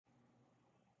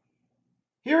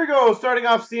Here we go. Starting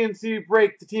off CNC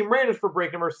break to Team Raiders for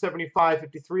break number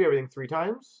 7553. Everything 3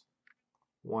 times.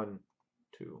 1,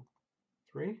 2,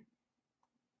 3.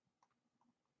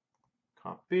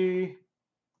 Copy.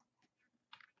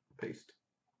 Paste.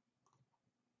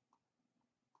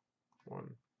 1,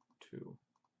 2,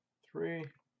 3.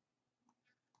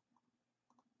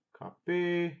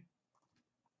 Copy.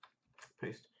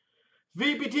 Paste.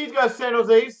 VPT's got San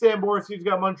Jose, Sam Borski's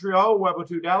got Montreal, Webo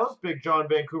 2 Dallas, Big John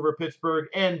Vancouver, Pittsburgh,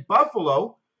 and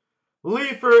Buffalo.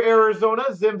 Lee for Arizona,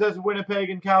 Zims has Winnipeg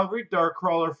and Calgary, Dark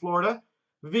Crawler Florida,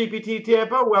 VPT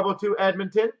Tampa, Webo 2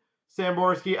 Edmonton, Sam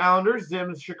Borski Islanders,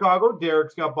 Zims Chicago,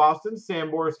 Derek's got Boston,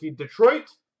 Sam Borski Detroit.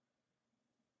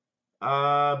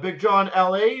 Big John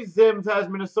LA, Zims has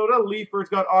Minnesota, Leafer's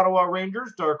got Ottawa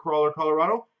Rangers, Dark Crawler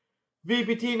Colorado,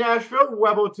 VPT Nashville,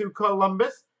 Webo 2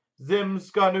 Columbus,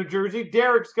 Zims got New Jersey,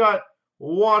 Derek's got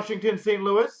Washington St.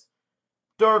 Louis,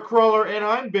 Dark Crawler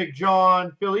Anaheim, Big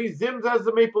John Philly, Zims has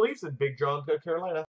the Maple Leafs, and Big John's got Carolina.